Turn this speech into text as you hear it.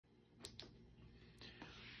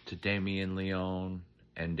to Damien Leone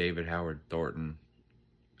and David Howard Thornton,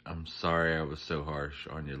 I'm sorry I was so harsh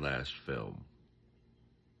on your last film.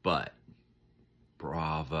 But,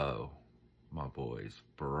 bravo, my boys,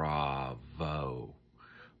 bravo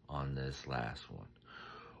on this last one.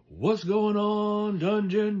 What's going on,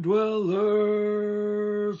 Dungeon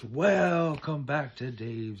Dwellers? Welcome back to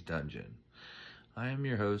Dave's Dungeon. I am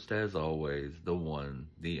your host, as always, the one,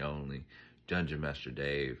 the only, Dungeon Master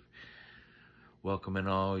Dave. Welcoming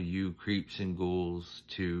all you creeps and ghouls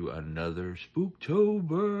to another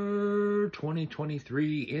Spooktober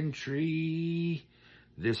 2023 entry.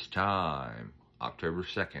 This time, October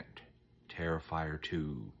 2nd, Terrifier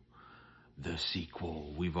 2, the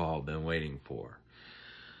sequel we've all been waiting for.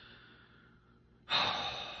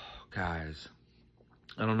 Guys,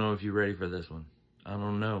 I don't know if you're ready for this one. I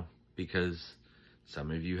don't know, because some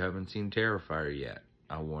of you haven't seen Terrifier yet.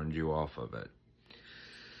 I warned you off of it.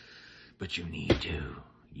 But you need to.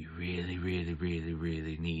 You really, really, really,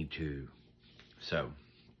 really need to. So,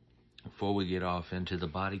 before we get off into the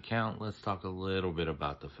body count, let's talk a little bit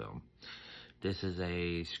about the film. This is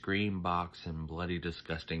a Scream Box and Bloody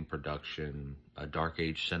Disgusting production, a Dark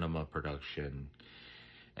Age Cinema production,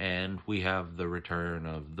 and we have the return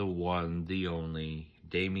of the one, the only,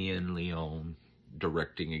 Damien Leone,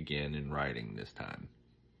 directing again and writing this time.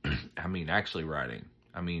 I mean, actually writing.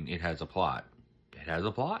 I mean, it has a plot. It has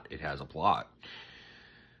a plot. It has a plot.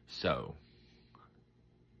 So,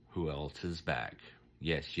 who else is back?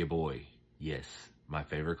 Yes, your boy. Yes, my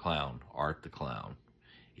favorite clown, Art the Clown,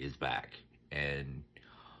 is back. And,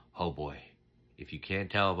 oh boy, if you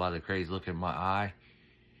can't tell by the crazy look in my eye,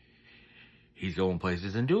 he's going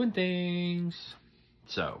places and doing things.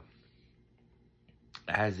 So,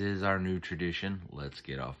 as is our new tradition, let's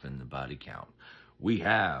get off in the body count. We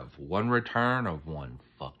have one return of one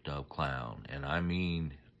fucked up clown. And I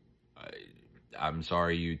mean, I'm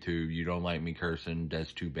sorry, YouTube, you don't like me cursing.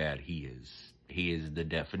 That's too bad. He is the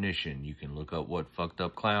definition. You can look up what fucked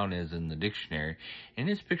up clown is in the dictionary, and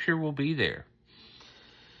his picture will be there.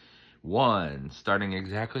 One, starting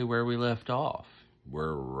exactly where we left off.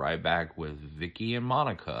 We're right back with Vicky and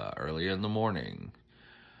Monica early in the morning.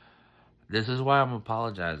 This is why I'm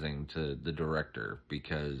apologizing to the director,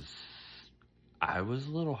 because I was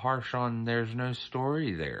a little harsh on there's no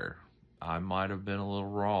story there. I might have been a little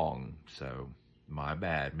wrong, so my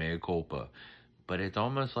bad, mea culpa. But it's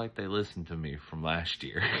almost like they listened to me from last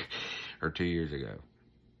year or 2 years ago.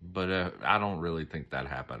 But I don't really think that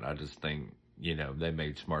happened. I just think, you know, they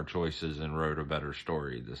made smart choices and wrote a better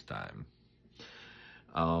story this time.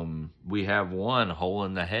 We have one hole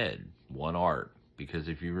in the head, one Art. Because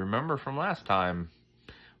if you remember from last time,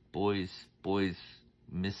 boys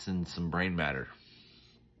missing some brain matter.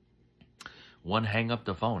 One, hang up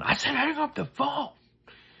the phone. I said hang up the phone!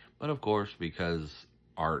 But of course, because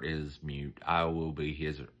Art is mute, I will be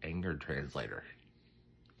his anger translator.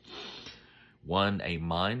 One, a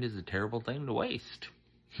mind is a terrible thing to waste.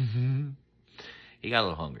 He got a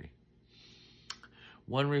little hungry.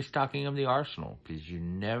 One, restocking of the arsenal, because you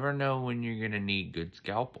never know when you're going to need good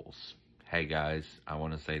scalpels. Hey guys, I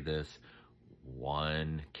want to say this.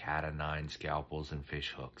 One cat of nine scalpels and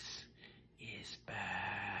fish hooks is back.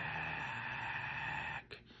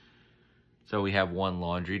 So we have one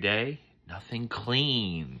laundry day. Nothing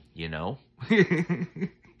clean, you know.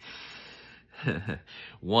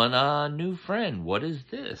 One new friend. What is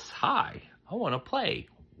this? Hi, I want to play.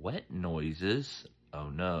 Wet noises. Oh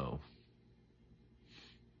no.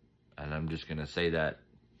 And I'm just going to say that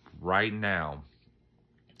right now.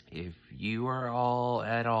 If you are all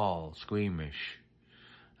at all squeamish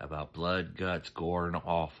about blood, guts, gore, and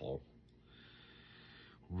awful,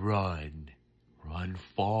 run. Run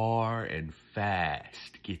far and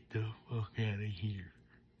fast. Get the fuck out of here.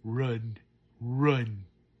 Run. Run.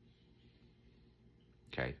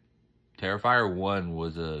 Okay. Terrifier 1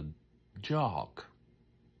 was a jog.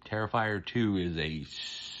 Terrifier 2 is a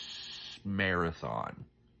marathon.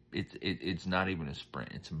 It's not even a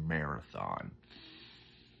sprint. It's a marathon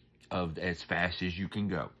of as fast as you can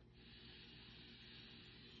go.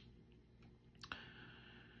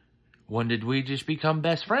 When did we just become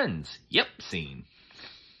best friends? Yep, scene.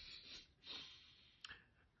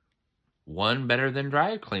 One, better than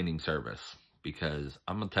dry cleaning service, because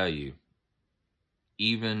I'm gonna tell you,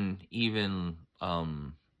 even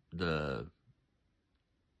the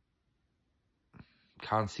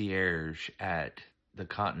concierge at the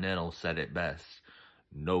Continental said it best.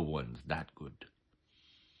 No one's that good.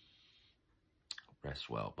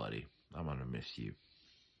 Rest well, buddy. I'm gonna miss you.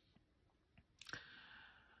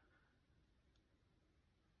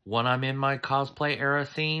 When I'm in my cosplay era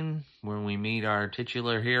scene, when we meet our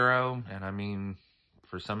titular hero, and I mean,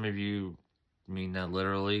 for some of you, mean that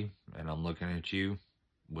literally, and I'm looking at you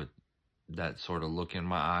with that sort of look in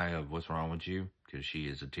my eye of what's wrong with you, because she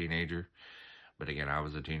is a teenager. But again, I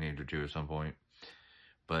was a teenager too at some point.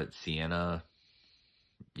 But Sienna,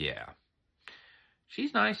 yeah.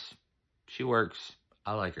 She's nice. She works.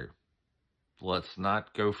 I like her. Let's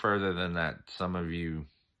not go further than that. Some of you,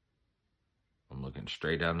 I'm looking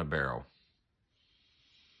straight down the barrel.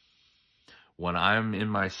 When I'm in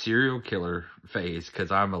my serial killer phase,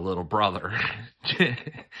 because I'm a little brother,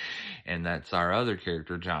 and that's our other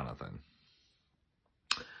character, Jonathan.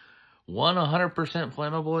 100%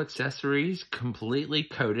 flammable accessories, completely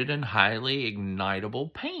coated in highly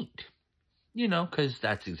ignitable paint. You know, because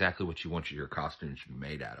that's exactly what you want your costumes to be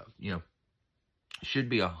made out of. You know, should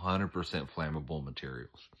be 100% flammable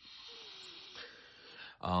materials.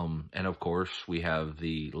 And of course, we have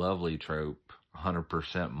the lovely trope,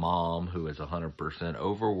 100% mom who is 100%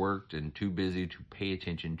 overworked and too busy to pay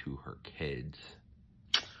attention to her kids.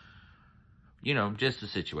 You know, just the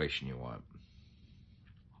situation you want.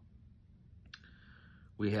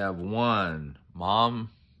 We have one,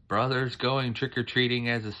 mom, brothers going trick-or-treating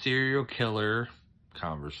as a serial killer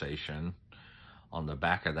conversation. On the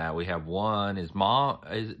back of that, we have one, is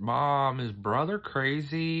brother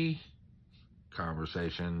crazy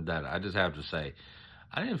conversation that I just have to say,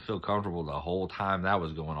 I didn't feel comfortable the whole time that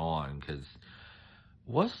was going on, because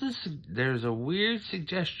there's a weird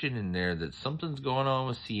suggestion in there that something's going on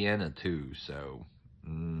with Sienna too, so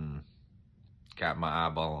got my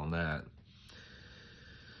eyeball on that.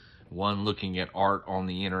 One, looking at art on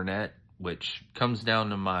the internet, which comes down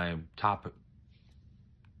to my topic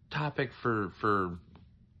for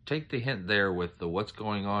take the hint there with the what's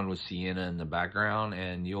going on with Sienna in the background,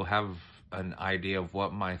 and you'll have an idea of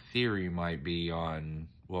what my theory might be on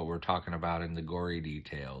what we're talking about in the gory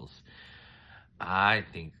details. I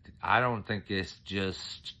don't think it's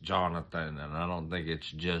just Jonathan, and I don't think it's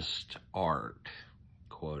just art,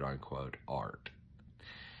 quote unquote art.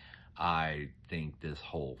 I think this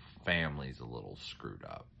whole family's a little screwed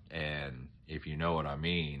up, and if you know what I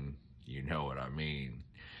mean, you know what I mean.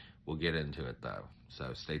 We'll get into it though,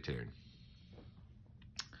 so stay tuned.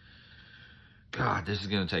 God, this is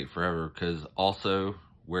going to take forever, because also,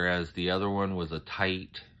 whereas the other one was a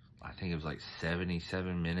tight, I think it was like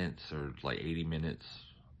 77 minutes or like 80 minutes,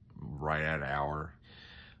 right at an hour,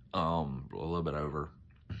 a little bit over.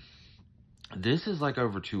 This is like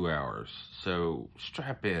over 2 hours, so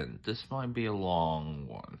strap in. This might be a long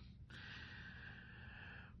one.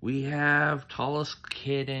 We have tallest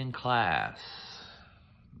kid in class.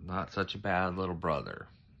 Not such a bad little brother.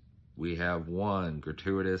 We have one,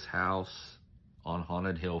 gratuitous house on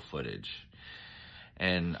Haunted Hill footage.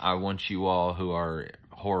 And I want you all who are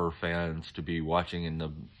horror fans to be watching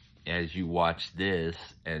as you watch this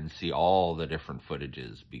and see all the different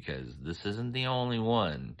footages, because this isn't the only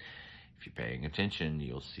one. If you're paying attention,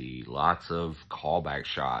 you'll see lots of callback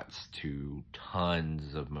shots to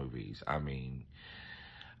tons of movies. I mean,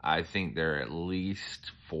 I think there are at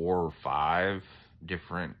least 4 or 5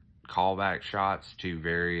 different callback shots to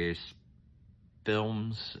various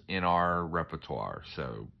films in our repertoire.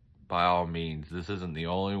 So, by all means, this isn't the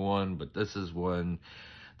only one, but this is one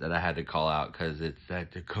that I had to call out, because it's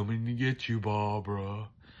that they're coming to get you, Barbara.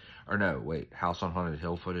 Or no, wait, House on Haunted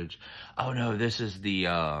Hill footage. Oh no, this is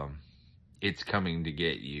the, It's Coming to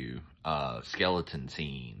Get You skeleton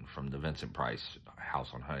scene from the Vincent Price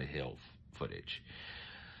House on Haunted Hill footage.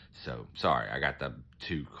 So, sorry, I got the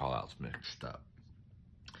 2 call-outs mixed up.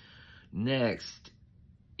 Next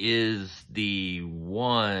is the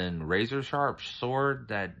one razor-sharp sword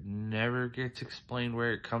that never gets explained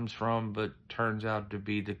where it comes from, but turns out to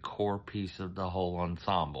be the core piece of the whole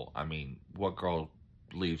ensemble. I mean, what girl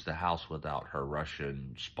leaves the house without her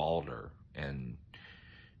Russian Spalder? And,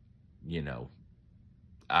 you know,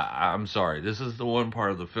 I'm sorry, this is the one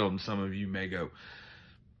part of the film some of you may go,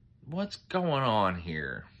 what's going on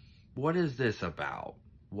here? What is this about?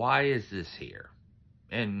 Why is this here?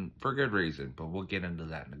 And for good reason, but we'll get into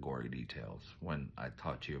that in the gory details when I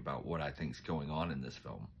talk to you about what I think is going on in this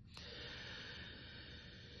film.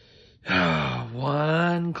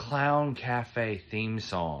 One Clown Cafe theme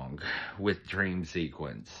song with dream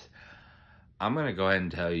sequence. I'm going to go ahead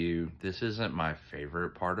and tell you, this isn't my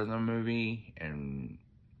favorite part of the movie, and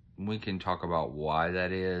we can talk about why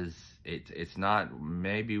that is. It's not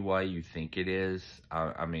maybe why you think it is.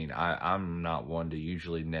 I mean, I'm not one to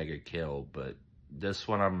usually neg a kill, but this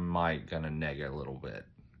one I might gonna neg a little bit.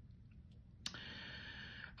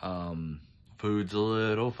 Food's a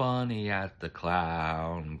little funny at the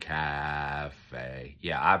Clown Cafe.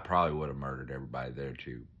 Yeah, I probably would have murdered everybody there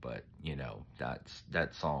too, but you know,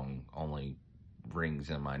 that song only rings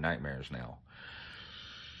in my nightmares now.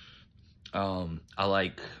 I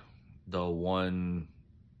like the one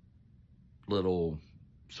little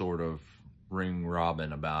sort of ring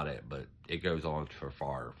robin about it, but it goes on for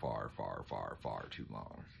far too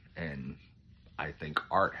long. And I think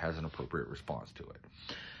art has an appropriate response to it.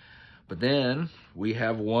 But then we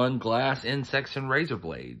have one glass, insects, and razor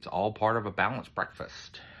blades, all part of a balanced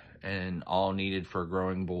breakfast, and all needed for a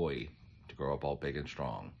growing boy to grow up all big and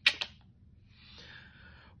strong.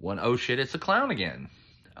 One, oh shit, it's a clown again.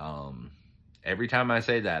 Every time I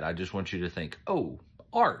say that, I just want you to think, oh,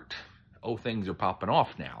 art. Oh, things are popping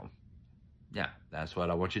off now. Yeah, that's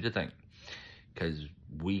what I want you to think. Because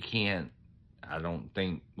we can't, I don't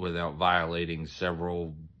think, without violating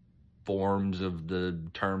several forms of the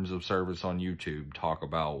terms of service on YouTube, talk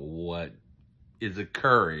about what is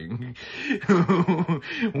occurring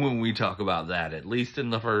when we talk about that, at least in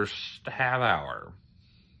the first half hour.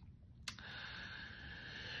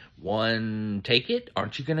 One, take it.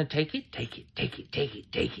 Aren't you gonna take it? Take it, take it, take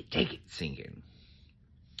it, take it, take it. Singing.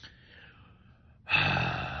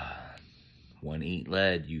 One, eat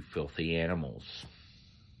lead, you filthy animals.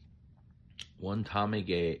 One, Tommy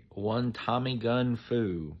gun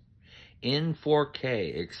foo. In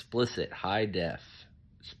 4K, explicit, high def,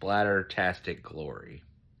 splatter-tastic glory.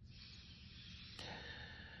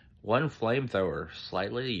 One, flamethrower,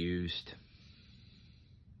 slightly used.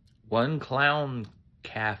 One, clown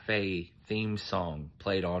cafe theme song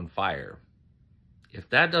played on fire. If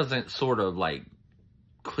that doesn't sort of like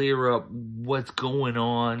clear up what's going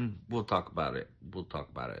on, we'll talk about it. We'll talk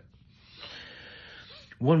about it.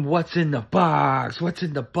 One, what's in the box? What's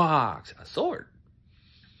in the box? A sword.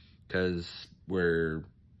 Because we're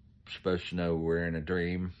supposed to know we're in a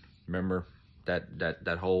dream. Remember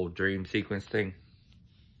that whole dream sequence thing?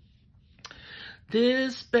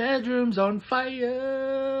 This bedroom's on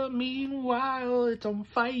fire. Meanwhile, it's on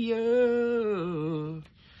fire.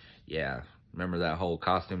 Yeah. Remember that whole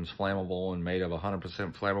costume's flammable and made of 100%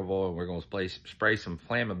 flammable, and we're going to spray some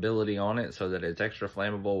flammability on it so that it's extra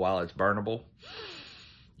flammable while it's burnable?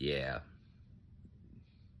 Yeah.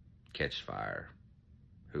 Catch fire.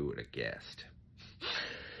 Who would have guessed?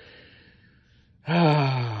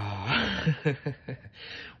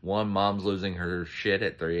 One, mom's losing her shit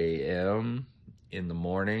at 3 a.m. in the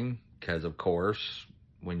morning because, of course,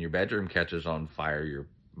 when your bedroom catches on fire, your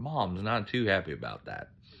mom's not too happy about that.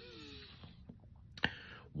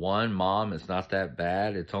 One, mom, it's not that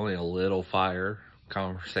bad. It's only a little fire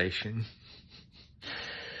conversation.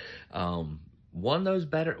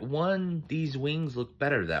 These wings look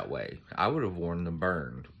better that way. I would have worn them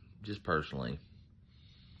burned, just personally.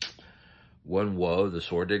 One, whoa, the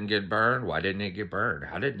sword didn't get burned. Why didn't it get burned?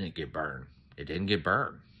 How didn't it get burned? It didn't get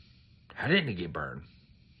burned. How didn't it get burned?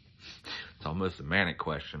 It's almost a manic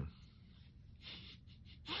question.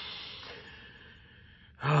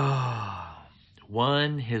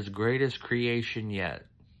 One, his greatest creation yet,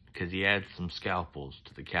 because he adds some scalpels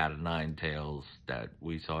to the cat of nine tails that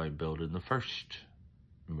we saw him build in the first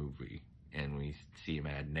movie. And we see him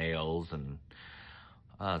add nails and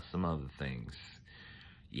some other things.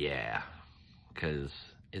 Yeah, because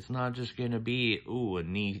it's not just going to be, ooh, a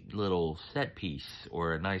neat little set piece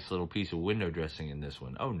or a nice little piece of window dressing in this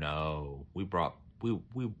one. Oh, no. We brought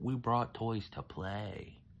toys to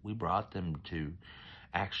play. We brought them to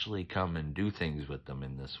actually come and do things with them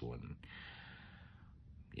in this one.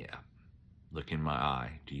 Yeah. Look in my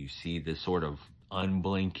eye. Do you see this sort of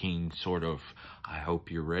unblinking sort of, I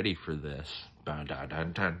hope you're ready for this. Dun, dun,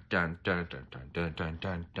 dun, dun, dun, dun, dun, dun, dun,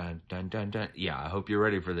 dun, dun, dun, dun, dun. Yeah, I hope you're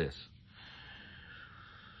ready for this.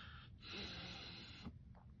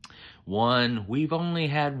 One, we've only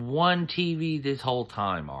had one TV this whole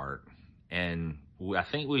time, Art. And I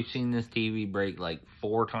think we've seen this TV break like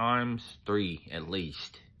 4 times. 3, at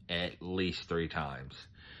least. At least 3 times.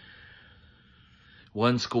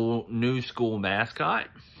 One new school mascot.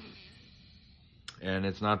 And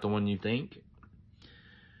it's not the one you think.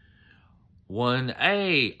 One,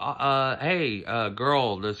 hey,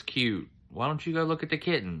 girl that's cute. Why don't you go look at the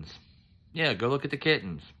kittens? Yeah, go look at the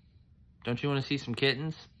kittens. Don't you want to see some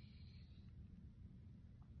kittens?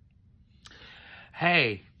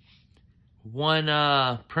 Hey,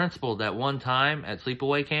 one principal that one time at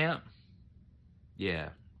sleepaway camp. Yeah.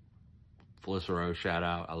 Felicero, shout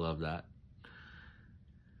out. I love that.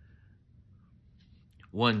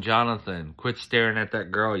 One, Jonathan, quit staring at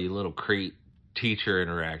that girl, you little creep. Teacher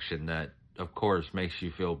interaction that, of course, makes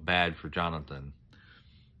you feel bad for Jonathan.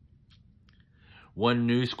 One,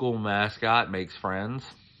 new school mascot makes friends.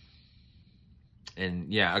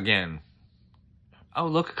 And, yeah, again. Oh,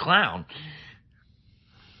 look, a clown.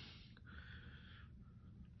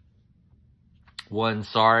 One,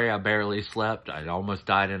 sorry, I barely slept. I almost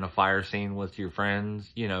died in a fire scene with your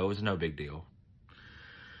friends. You know, it was no big deal.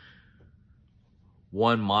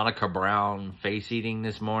 One, Monica Brown face eating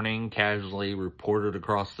this morning, casually reported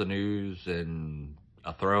across the news in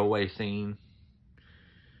a throwaway scene.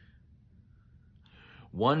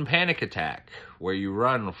 One, panic attack, where you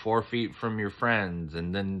run 4 feet from your friends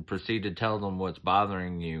and then proceed to tell them what's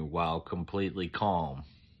bothering you while completely calm,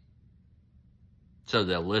 so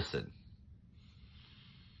they'll listen.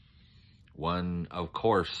 One, of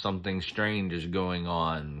course, something strange is going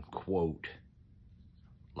on, quote.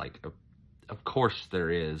 Like, of course there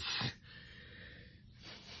is.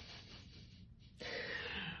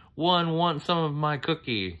 One, want some of my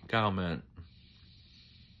cookie, comment.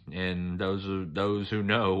 And those who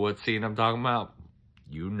know what scene I'm talking about,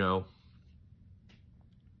 you know.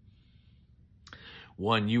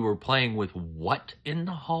 One, you were playing with what in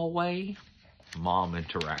the hallway? Mom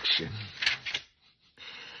interaction.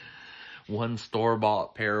 One,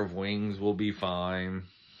 store-bought pair of wings will be fine.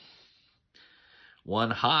 One,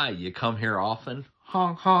 hi, you come here often?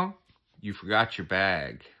 Honk, honk. You forgot your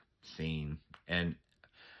bag. Scene. And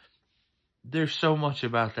there's so much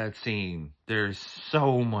about that scene. There's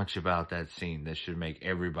so much about that scene that should make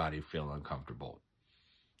everybody feel uncomfortable.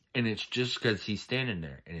 And it's just because he's standing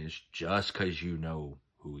there. And it's just because you know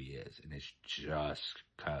who he is. And it's just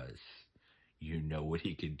because you know what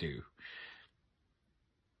he can do.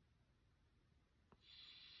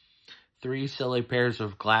 3 silly pairs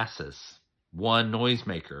of glasses. 1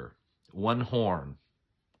 noisemaker. 1 horn.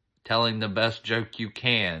 Telling the best joke you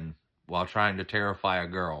can while trying to terrify a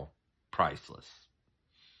girl. Priceless.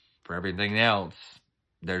 For everything else,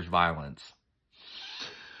 there's violence.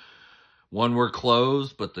 1, we're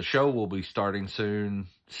closed, but the show will be starting soon.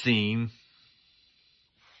 Scene.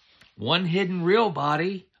 1, hidden real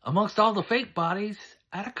body amongst all the fake bodies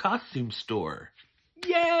at a costume store.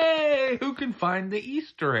 Yay! Who can find the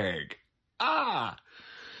Easter egg? Ah!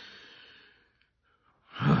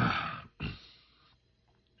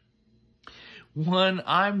 1,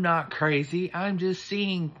 I'm not crazy. I'm just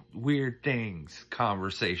seeing weird things.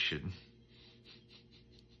 Conversation.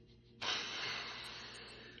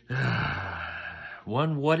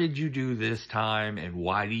 1, what did you do this time and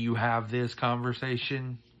why do you have this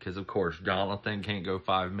conversation? Because, of course, Jonathan can't go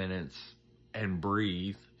 5 minutes and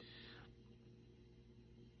breathe.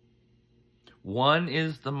 1,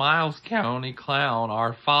 is the Miles County Clown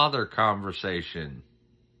our father conversation?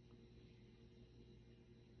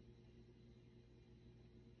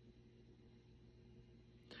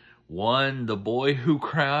 One, the boy who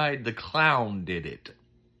cried, the clown did it.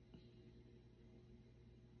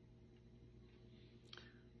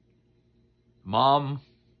 Mom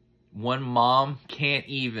can't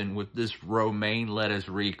even with this romaine lettuce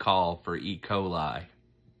recall for E. coli.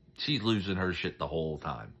 She's losing her shit the whole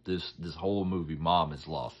time. This whole movie, Mom is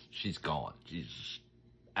lost. She's gone. She's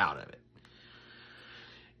out of it.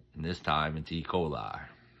 And this time, it's E. coli.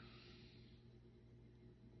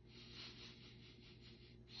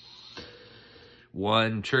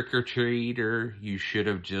 1, trick-or-treater you should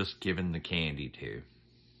have just given the candy to.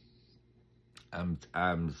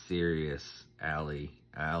 I'm serious, Allie.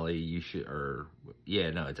 Allie, you should,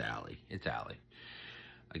 it's Allie. It's Allie.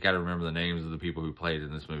 I gotta remember the names of the people who played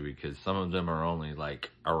in this movie because some of them are only, like,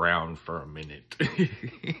 around for a minute.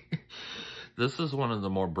 This is one of the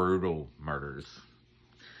more brutal murders.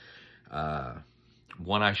 1,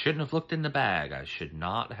 I shouldn't have looked in the bag. I should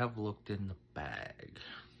not have looked in the bag.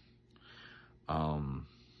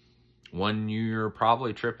 1, you're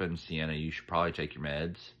probably tripping, Sienna. You should probably take your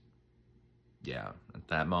meds. Yeah, at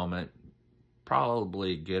that moment,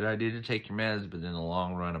 probably a good idea to take your meds, but in the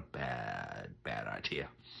long run, a bad idea.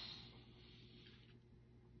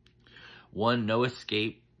 1, no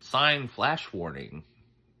escape. Sign flash warning.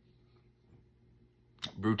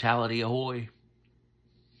 Brutality ahoy.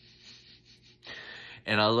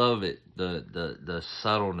 And I love it, the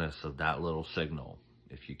subtleness of that little signal.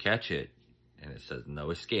 If you catch it, and it says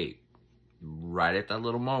no escape, right at that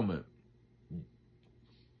little moment,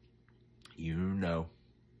 you know.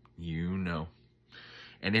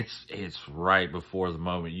 And it's right before the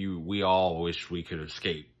moment we all wish we could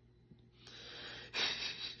escape.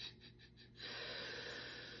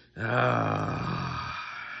 1,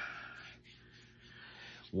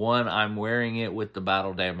 I'm wearing it with the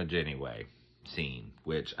battle damage anyway scene,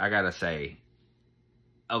 which I gotta say,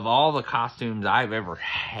 of all the costumes I've ever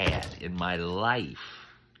had in my life,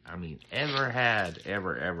 ever had,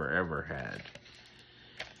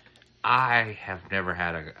 I have never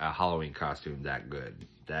had a Halloween costume that good.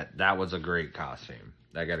 That was a great costume.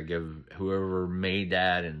 I gotta give whoever made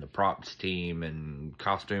that and the props team and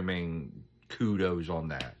costuming Kudos on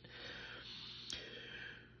that.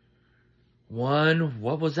 One,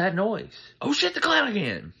 what was that noise? Oh shit, the clown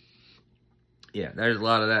again. Yeah, there's a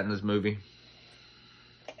lot of that in this movie.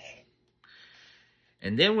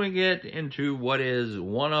 And then we get into what is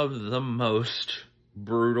one of the most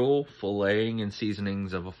brutal filleting and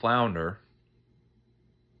seasonings of a flounder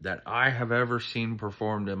that I have ever seen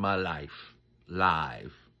performed in my life,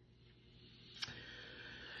 live.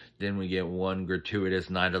 Then we get one gratuitous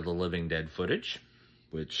Night of the Living Dead footage,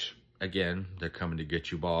 which, again, they're coming to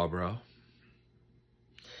get you, bro.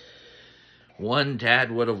 One,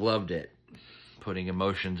 Dad would have loved it. Putting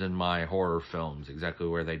emotions in my horror films, exactly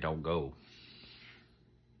where they don't go.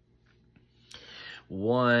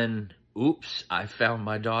 One, oops, I found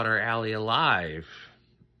my daughter Allie alive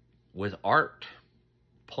with art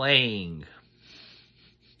playing.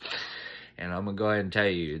 And I'm going to go ahead and tell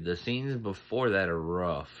you, the scenes before that are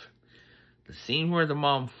rough. The scene where the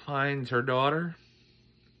mom finds her daughter,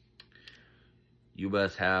 you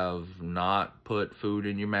best have not put food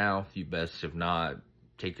in your mouth. You best have not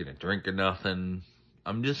taken a drink or nothing.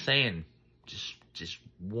 I'm just saying, just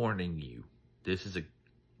warning you. This is a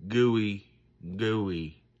gooey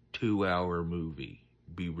 2-hour movie.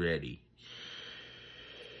 Be ready.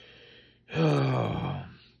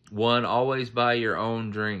 One, always buy your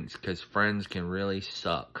own drinks because friends can really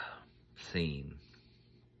suck. Scene.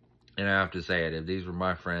 And I have to say it, if these were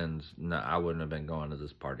my friends, no, I wouldn't have been going to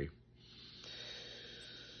this party.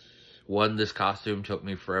 One, this costume took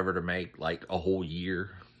me forever to make, like a whole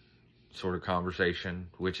year sort of conversation,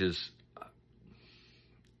 which is,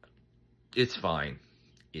 it's fine.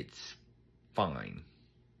 It's fine.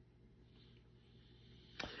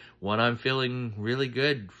 One, I'm feeling really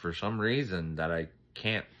good for some reason that I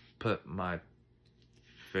can't put my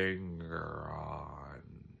finger on.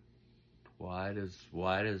 Why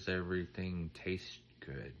does everything taste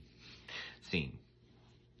good? Scene.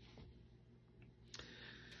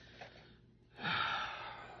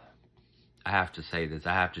 I have to say this.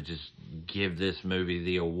 I have to just give this movie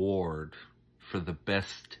the award for the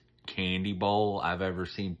best candy bowl I've ever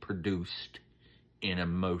seen produced in a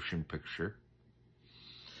motion picture.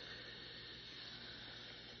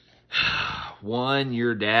 One,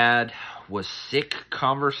 your dad was sick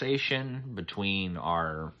conversation between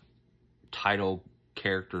our title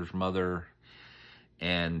character's mother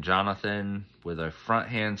and Jonathan with a front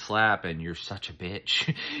hand slap and you're such a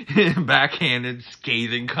bitch. Backhanded,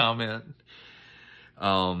 scathing comment.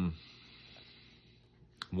 One,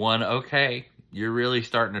 okay, you're really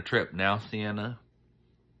starting to trip now, Sienna.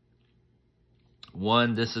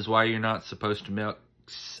 One, this is why you're not supposed to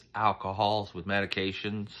mix alcohols with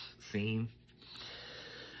medications. Scene.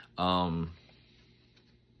 One,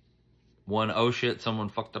 oh shit, someone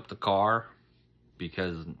fucked up the car.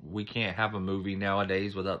 Because we can't have a movie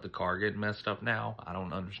nowadays without the car getting messed up now. I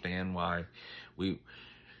don't understand why we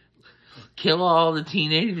kill all the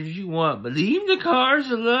teenagers you want, but leave the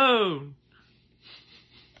cars alone.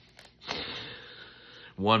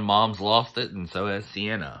 One, mom's lost it, and so has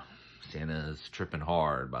Sienna. Sienna is tripping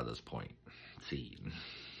hard by this point. Scene.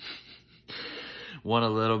 One, a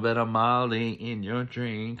little bit of Molly in your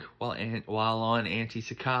drink while on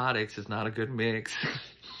antipsychotics is not a good mix.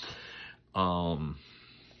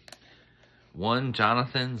 One,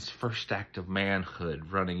 Jonathan's first act of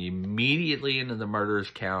manhood, running immediately into the murderous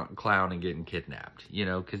clown and getting kidnapped. You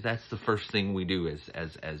know, because that's the first thing we do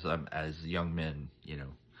as young men. You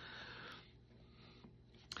know.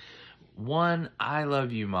 One, I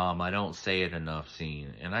love you, Mom. I don't say it enough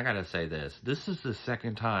scene. And I gotta say this. This is the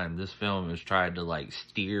second time this film has tried to, like,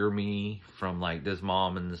 steer me from, like, this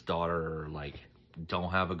mom and this daughter, like,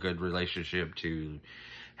 don't have a good relationship to,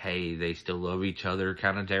 hey, they still love each other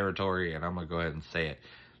kind of territory. And I'm gonna go ahead and say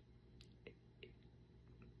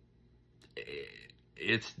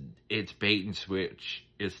it. It's bait and switch.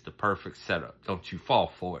 It's the perfect setup. Don't you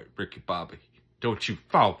fall for it, Ricky Bobby. Don't you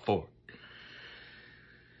fall for it.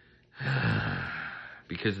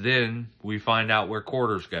 Because then we find out where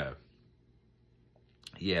quarters go.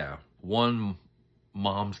 Yeah, one,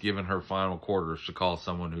 mom's giving her final quarters to call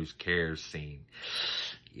someone who cares scene.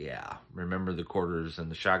 Yeah, remember the quarters and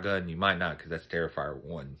the shotgun? You might not, because that's Terrifier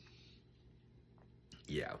 1.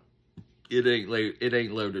 Yeah, it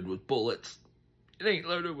ain't loaded with bullets. It ain't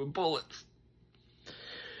loaded with bullets.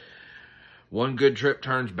 One good trip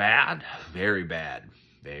turns bad. Very bad.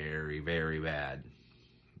 Very, very bad.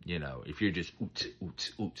 You know, if you're just oots,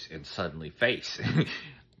 oots, oots, and suddenly face.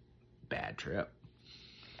 Bad trip.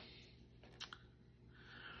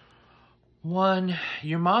 One,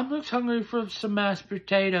 your mom looks hungry for some mashed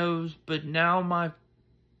potatoes, but now my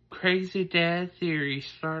crazy dad theory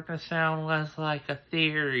starting to sound less like a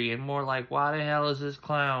theory and more like, why the hell is this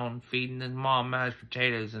clown feeding his mom mashed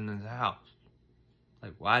potatoes in his house?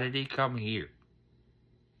 Like, why did he come here?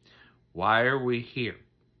 Why are we here?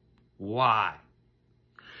 Why?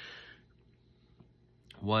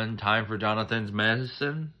 One time for Jonathan's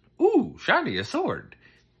medicine. Ooh, shiny, a sword.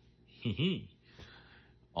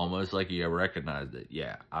 Almost like you recognized it.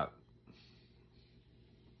 Yeah.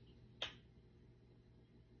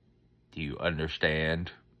 Do you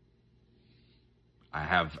understand? I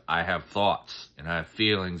have thoughts and I have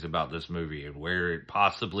feelings about this movie and where it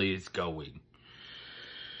possibly is going.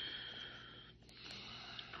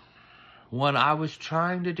 One, I was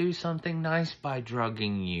trying to do something nice by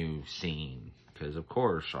drugging you scene. Because, of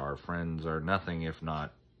course, our friends are nothing if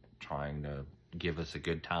not trying to give us a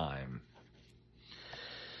good time.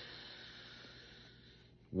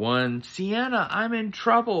 One, Sienna, I'm in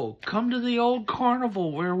trouble. Come to the old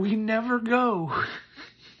carnival where we never go.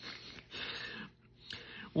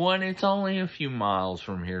 One, it's only a few miles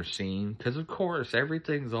from here scene. Because, of course,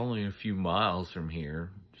 everything's only a few miles from here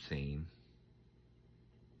scene.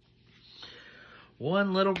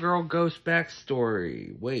 One, little girl ghost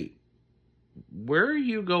backstory. Wait. Where are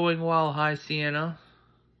you going, Wild High Sienna?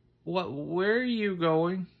 Where are you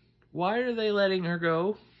going? Why are they letting her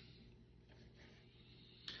go?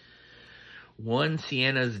 One,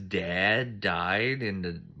 Sienna's dad died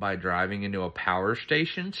by driving into a power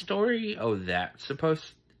station story? Oh, that's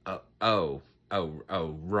supposed... right.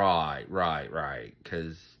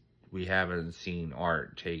 Because we haven't seen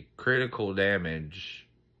Art take critical damage.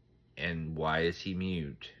 And why is he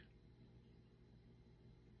mute?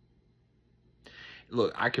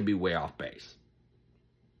 Look, I could be way off base.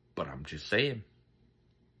 But I'm just saying.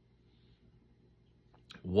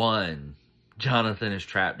 One, Jonathan is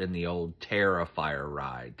trapped in the old Terrifier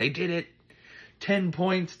ride. They did it. 10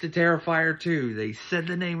 points to Terrifier 2. They said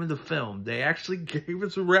the name of the film. They actually gave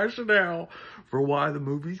us a rationale for why the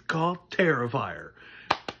movie's called Terrifier.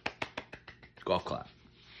 Golf clap.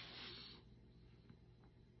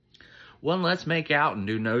 One, let's make out and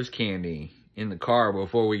do nose candy in the car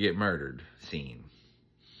before we get murdered scene.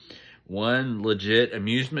 One, legit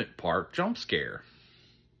amusement park jump scare.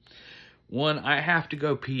 One, I have to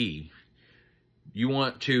go pee. You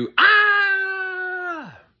want to...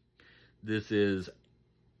 This is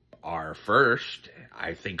our first,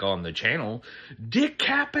 I think, on the channel,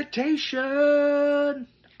 decapitation.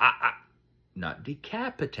 Not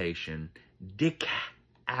decapitation,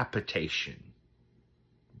 decapitation.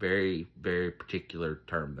 Very, very particular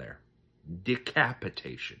term there.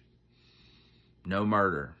 Decapitation. No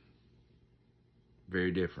murder.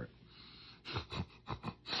 Very different.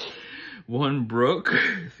 One, Brooke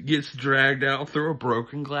gets dragged out through a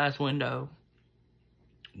broken glass window.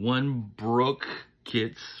 One, Brooke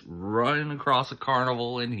gets running across a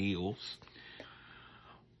carnival in heels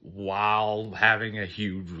while having a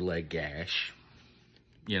huge leg gash.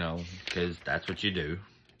 You know, because that's what you do.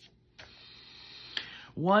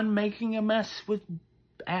 One, making a mess with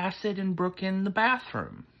acid and Brooke in the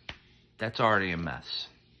bathroom. That's already a mess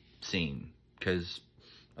scene. Because,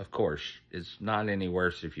 of course, it's not any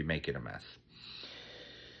worse if you make it a mess.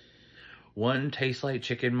 One, tastes like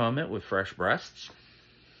chicken moment with fresh breasts.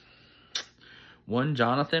 One,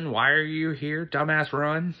 Jonathan, why are you here? Dumbass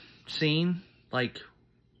run scene. Like,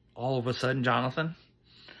 all of a sudden, Jonathan.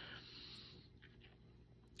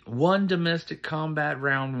 One, domestic combat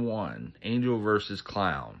round 1. Angel versus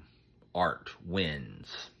Clown. Art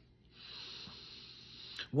wins.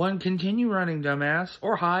 One, continue running, dumbass.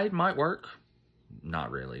 Or hide, might work.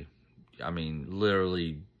 Not really. I mean,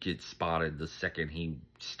 literally gets spotted the second he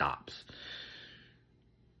stops.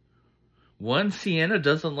 One, Sienna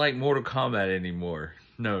doesn't like Mortal Kombat anymore.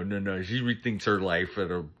 No. She rethinks her life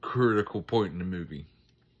at a critical point in the movie.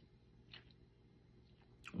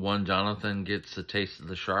 One, Jonathan gets a taste of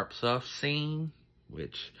the sharp stuff scene,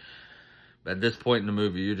 which at this point in the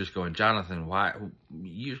movie, you're just going, Jonathan, why?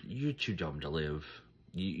 You're too dumb to live.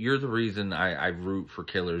 You're the reason I root for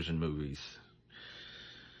killers in movies.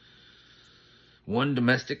 One,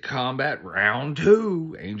 domestic combat round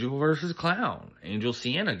 2. Angel versus Clown. Angel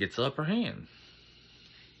Sienna gets the upper hand.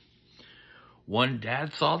 One,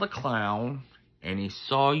 Dad saw the clown and he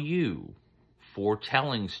saw you.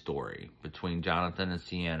 Foretelling story between Jonathan and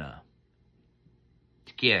Sienna.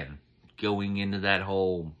 Again, going into that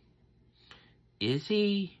whole is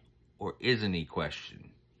he or isn't he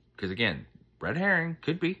question. Because again, red herring,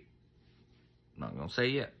 could be. I'm not going to say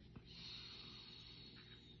yet.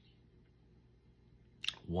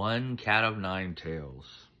 One cat of 9 tails.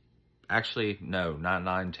 Actually, no, not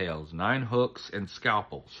 9 tails. 9 hooks and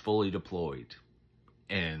scalpels fully deployed.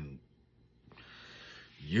 and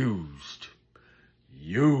used.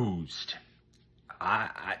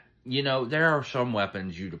 You know, there are some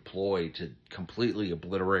weapons you deploy to completely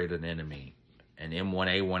obliterate an enemy. An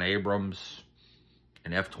M1A1 Abrams,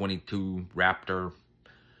 an F-22 Raptor.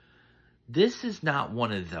 This is not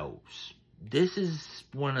one of those. This is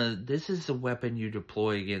a weapon you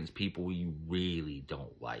deploy against people you really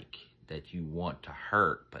don't like, that you want to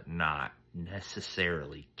hurt but not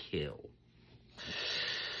necessarily kill.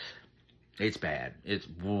 It's bad. It's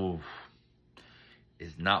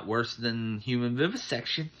not worse than human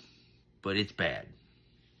vivisection, but it's bad.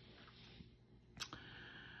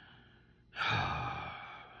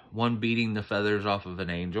 One beating the feathers off of an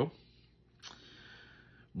angel.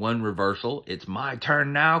 One reversal. It's my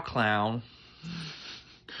turn now, clown.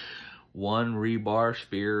 One rebar,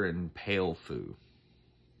 spear, and pale foo.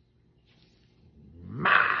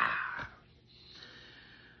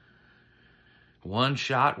 One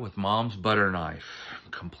shot with mom's butter knife,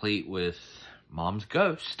 complete with mom's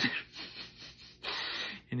ghost.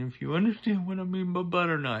 And if you understand what I mean by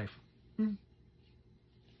butter knife.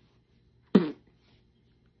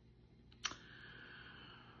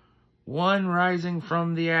 One rising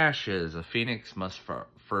from the ashes, a phoenix must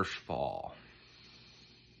first fall.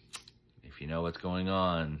 If you know what's going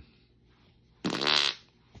on.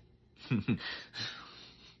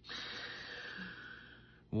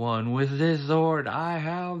 One with this sword, I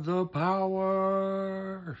have the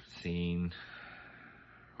power. Scene.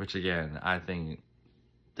 Which again, I think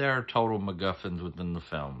there are total MacGuffins within the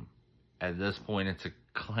film. At this point, it's a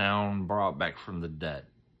clown brought back from the dead.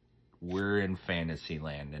 We're in fantasy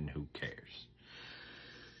land, and who cares?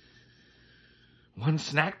 One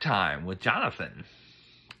snack time with Jonathan.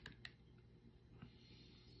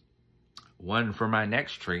 One for my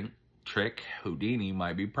next trick. Houdini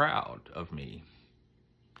might be proud of me.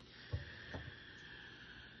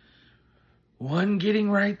 One getting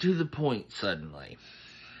right to the point suddenly.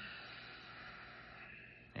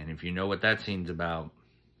 And if you know what that scene's about,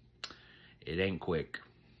 it ain't quick.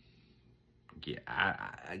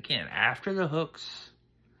 Again, after the hooks,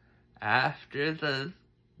 after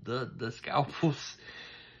the scalpels,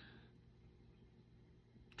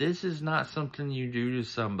 this is not something you do to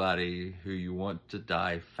somebody who you want to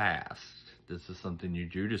die fast. This is something you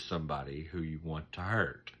do to somebody who you want to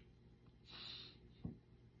hurt.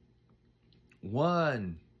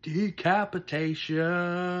 One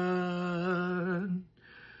decapitation.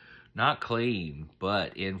 Not clean,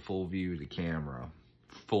 but in full view of the camera.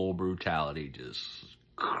 Full brutality, just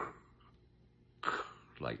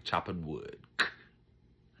like chopping wood.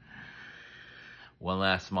 One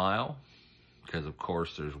last smile, because of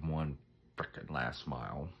course there's one frickin' last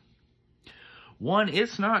smile. One,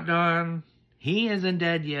 it's not done. He isn't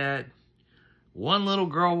dead yet. One little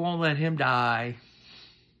girl won't let him die.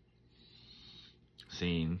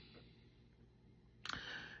 Scene.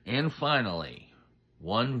 And finally,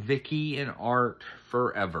 one Vicky and Art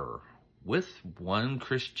forever. With one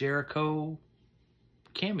Chris Jericho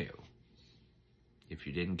cameo. If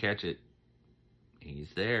you didn't catch it,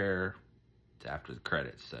 he's there. It's after the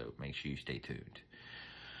credits, so make sure you stay tuned.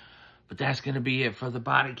 But that's going to be it for the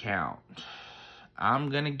body count.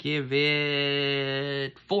 I'm going to give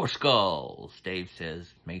it 4 skulls. Dave says,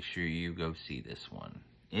 make sure you go see this one.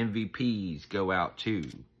 MVPs go out to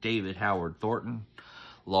David Howard Thornton,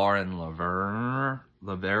 Lauren Lavera.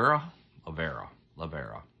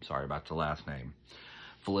 Sorry about the last name.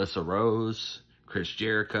 Felissa Rose, Chris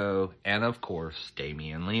Jericho, and of course,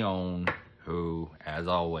 Damian Leone, who, as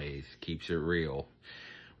always, keeps it real.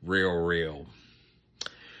 Real.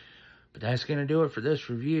 But that's going to do it for this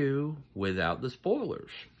review without the spoilers.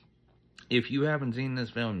 If you haven't seen this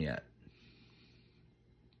film yet,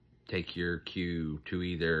 take your cue to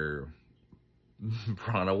either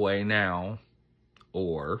run away now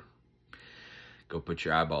or go put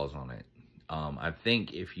your eyeballs on it. I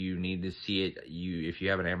think if you need to see it, if you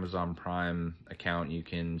have an Amazon Prime account, you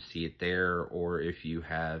can see it there, or if you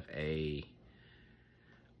have a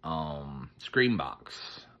Screenbox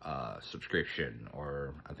subscription,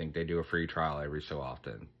 or I think they do a free trial every so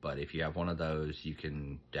often. But if you have one of those, you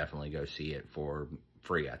can definitely go see it for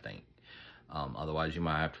free, I think. Otherwise, you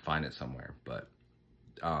might have to find it somewhere. But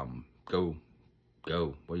go.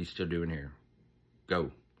 What are you still doing here?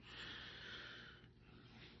 Go.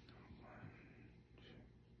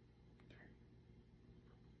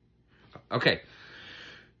 Okay,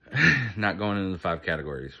 not going into the 5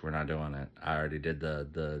 categories. We're not doing it. I already did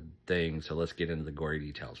the thing, so let's get into the gory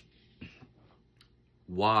details.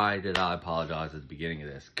 Why did I apologize at the beginning of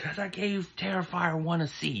this? Because I gave Terrifier 1 a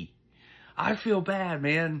C. I feel bad,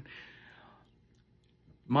 man.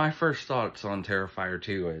 my first thoughts on Terrifier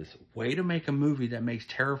 2 is, way to make a movie that makes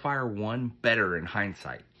Terrifier 1 better in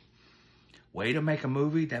hindsight. Way to make a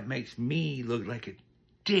movie that makes me look like a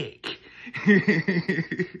dick.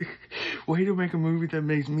 Way to make a movie that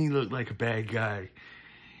makes me look like a bad guy.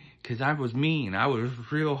 Because I was mean. I was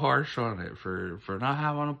real harsh on it for not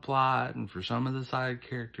having a plot, and for some of the side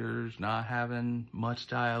characters not having much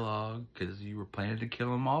dialogue, because you were planning to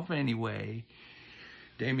kill them off anyway.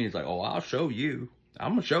 Damien's like, oh, I'll show you.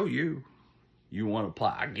 I'm going to show you. You want a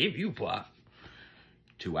plot? I give you a plot.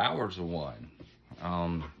 2 hours of one.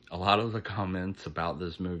 A lot of the comments about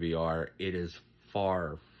this movie are, it is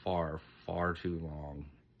far, far, far too long.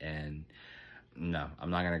 And no, I'm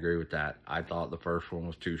not going to agree with that. I thought the first one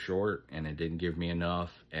was too short, and it didn't give me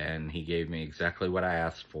enough, and he gave me exactly what I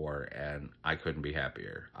asked for, and I couldn't be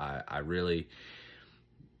happier. I really...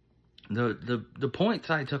 The points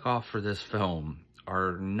I took off for this film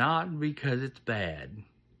are not because it's bad.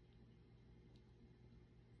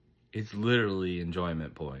 It's literally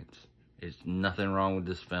enjoyment points. There's nothing wrong with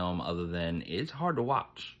this film other than it's hard to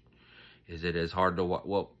watch. Is it as hard to watch?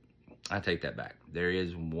 Well, I take that back. There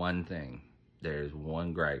is one thing. There's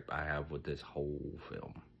one gripe I have with this whole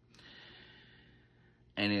film.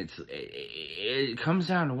 And it comes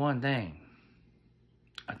down to one thing.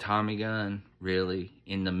 A Tommy gun, really?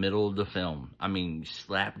 In the middle of the film. I mean,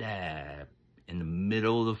 slap dab. In the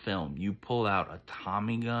middle of the film, you pull out a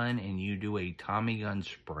Tommy gun and you do a Tommy gun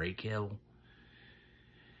spray kill?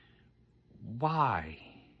 Why?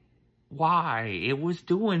 Why? It was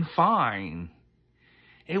doing fine.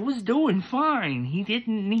 It was doing fine. He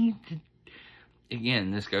didn't need to...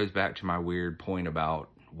 Again, this goes back to my weird point about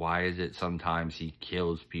why is it sometimes he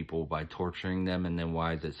kills people by torturing them, and then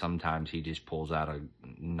why is it sometimes he just pulls out a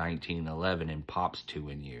 1911 and pops 2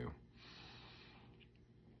 in you?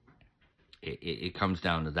 It comes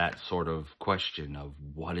down to that sort of question of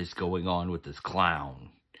what is going on with this clown.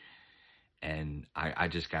 And I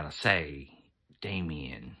just gotta say,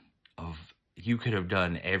 Damien, you could have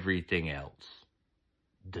done everything else.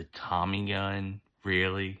 The Tommy gun,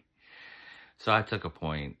 really? So I took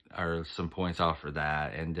some points off for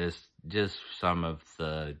that, and just some of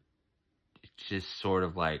the just sort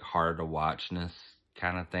of like hard to watchness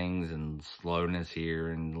kind of things, and slowness here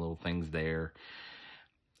and little things there.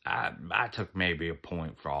 I took maybe a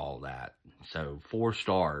point for all that. So 4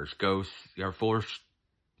 stars. I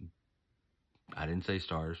didn't say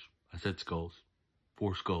stars. I said skulls.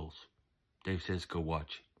 4 skulls. Dave says go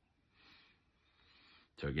watch it.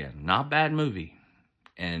 So again, not bad movie.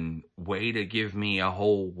 And way to give me a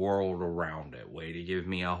whole world around it. Way to give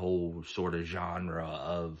me a whole sort of genre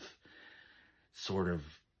of sort of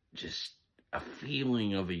just a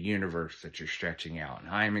feeling of a universe that you're stretching out. And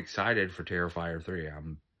I'm excited for Terrifier 3.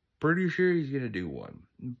 I'm pretty sure he's going to do one.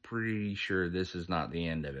 I'm pretty sure this is not the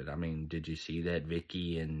end of it. I mean, did you see that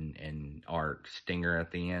Vicky and Art stinger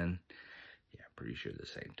at the end? Yeah, pretty sure the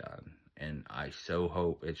same time. And I so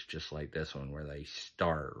hope it's just like this one, where they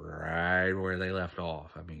start right where they left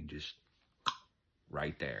off. I mean, just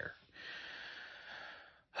right there.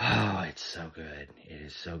 Oh, it's so good. It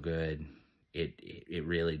is so good. It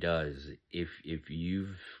really does. If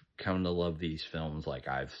you've come to love these films like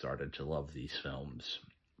I've started to love these films,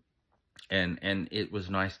 and it was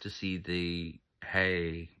nice to see the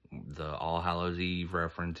All Hallows Eve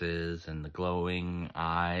references, and the glowing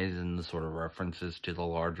eyes, and the sort of references to the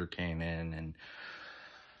larger canon, and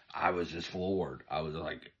I was just floored. I was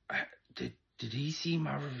like, did he see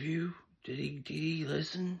my review? Did he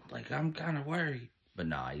listen? Like, I'm kind of worried. But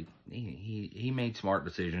nah, he made smart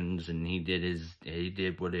decisions, and he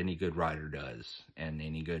did what any good writer does, and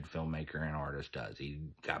any good filmmaker and artist does. He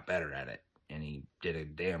got better at it, and he did a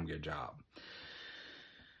damn good job.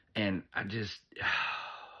 And I just...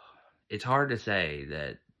 It's hard to say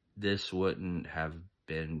that this film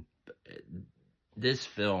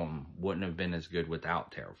wouldn't have been as good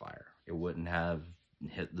without Terrifier. It wouldn't have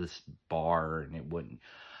hit this bar, and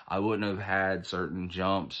I wouldn't have had certain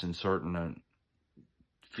jumps and certain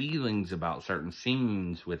feelings about certain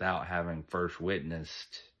scenes without having first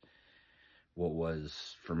witnessed what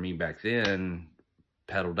was, for me back then,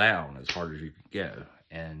 pedal down as hard as you could go.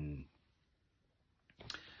 And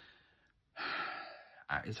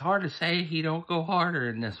it's hard to say he don't go harder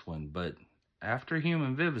in this one, but after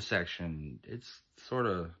human vivisection, it's sort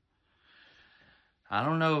of, I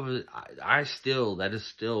don't know, that is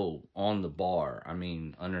still on the bar. I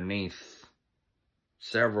mean, underneath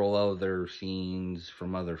several other scenes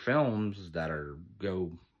from other films that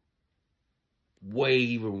go way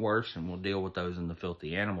even worse, and we'll deal with those in the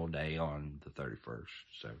Filthy Animal Day on the 31st,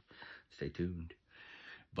 so stay tuned.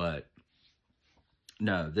 But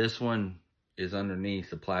no, this one is underneath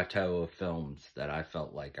the plateau of films that I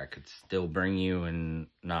felt like I could still bring you and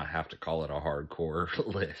not have to call it a hardcore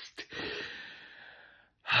list.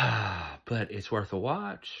 But it's worth a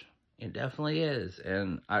watch. It definitely is.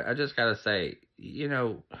 And I just gotta say, you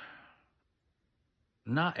know,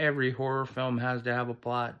 not every horror film has to have a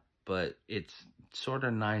plot, but it's sort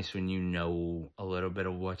of nice when you know a little bit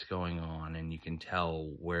of what's going on and you can tell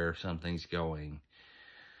where something's going.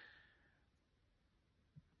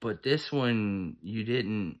 But this one, you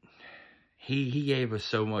didn't. He gave us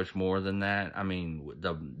so much more than that. I mean,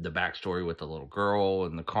 the backstory with the little girl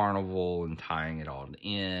and the carnival and tying it all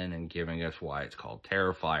in and giving us why it's called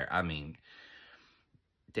Terrifier. I mean,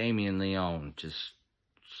 Damien Leone, just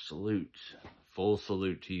salutes. Full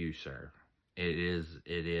salute to you, sir. It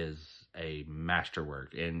is a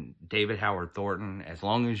masterwork. And David Howard Thornton, as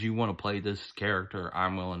long as you want to play this character,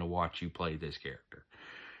 I'm willing to watch you play this character.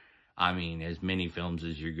 I mean, as many films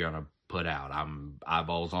as you're going to put out, I'm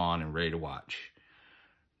eyeballs on and ready to watch.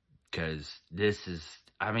 Because this is,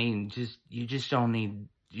 I mean, you just don't need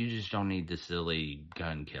the silly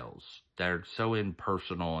gun kills. They're so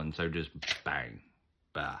impersonal and so just bang.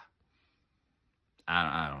 Bah.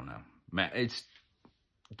 I don't know. Man, it's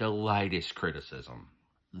the lightest criticism.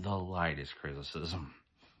 The lightest criticism.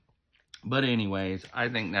 But anyways, I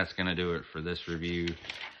think that's going to do it for this review.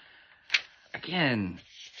 Again,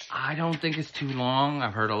 I don't think it's too long.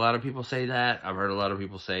 I've heard a lot of people say that. I've heard a lot of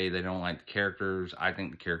people say they don't like the characters. I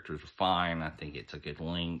think the characters are fine. I think it's a good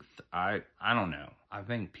length. I don't know. I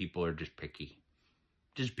think people are just picky.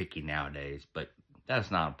 Just picky nowadays. But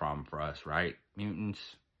that's not a problem for us, right? Mutants,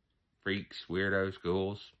 freaks, weirdos,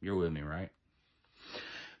 ghouls. You're with me, right?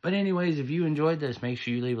 But anyways, if you enjoyed this, make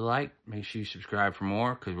sure you leave a like. Make sure you subscribe for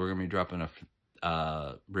more, because we're going to be dropping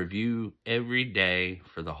a review every day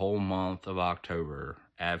for the whole month of October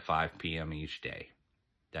at 5 p.m. each day.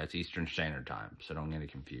 That's Eastern Standard Time, so don't get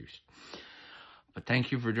it confused. But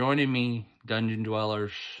thank you for joining me, Dungeon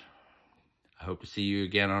Dwellers. I hope to see you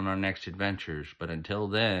again on our next adventures. But until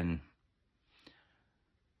then,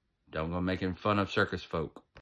 don't go making fun of circus folk.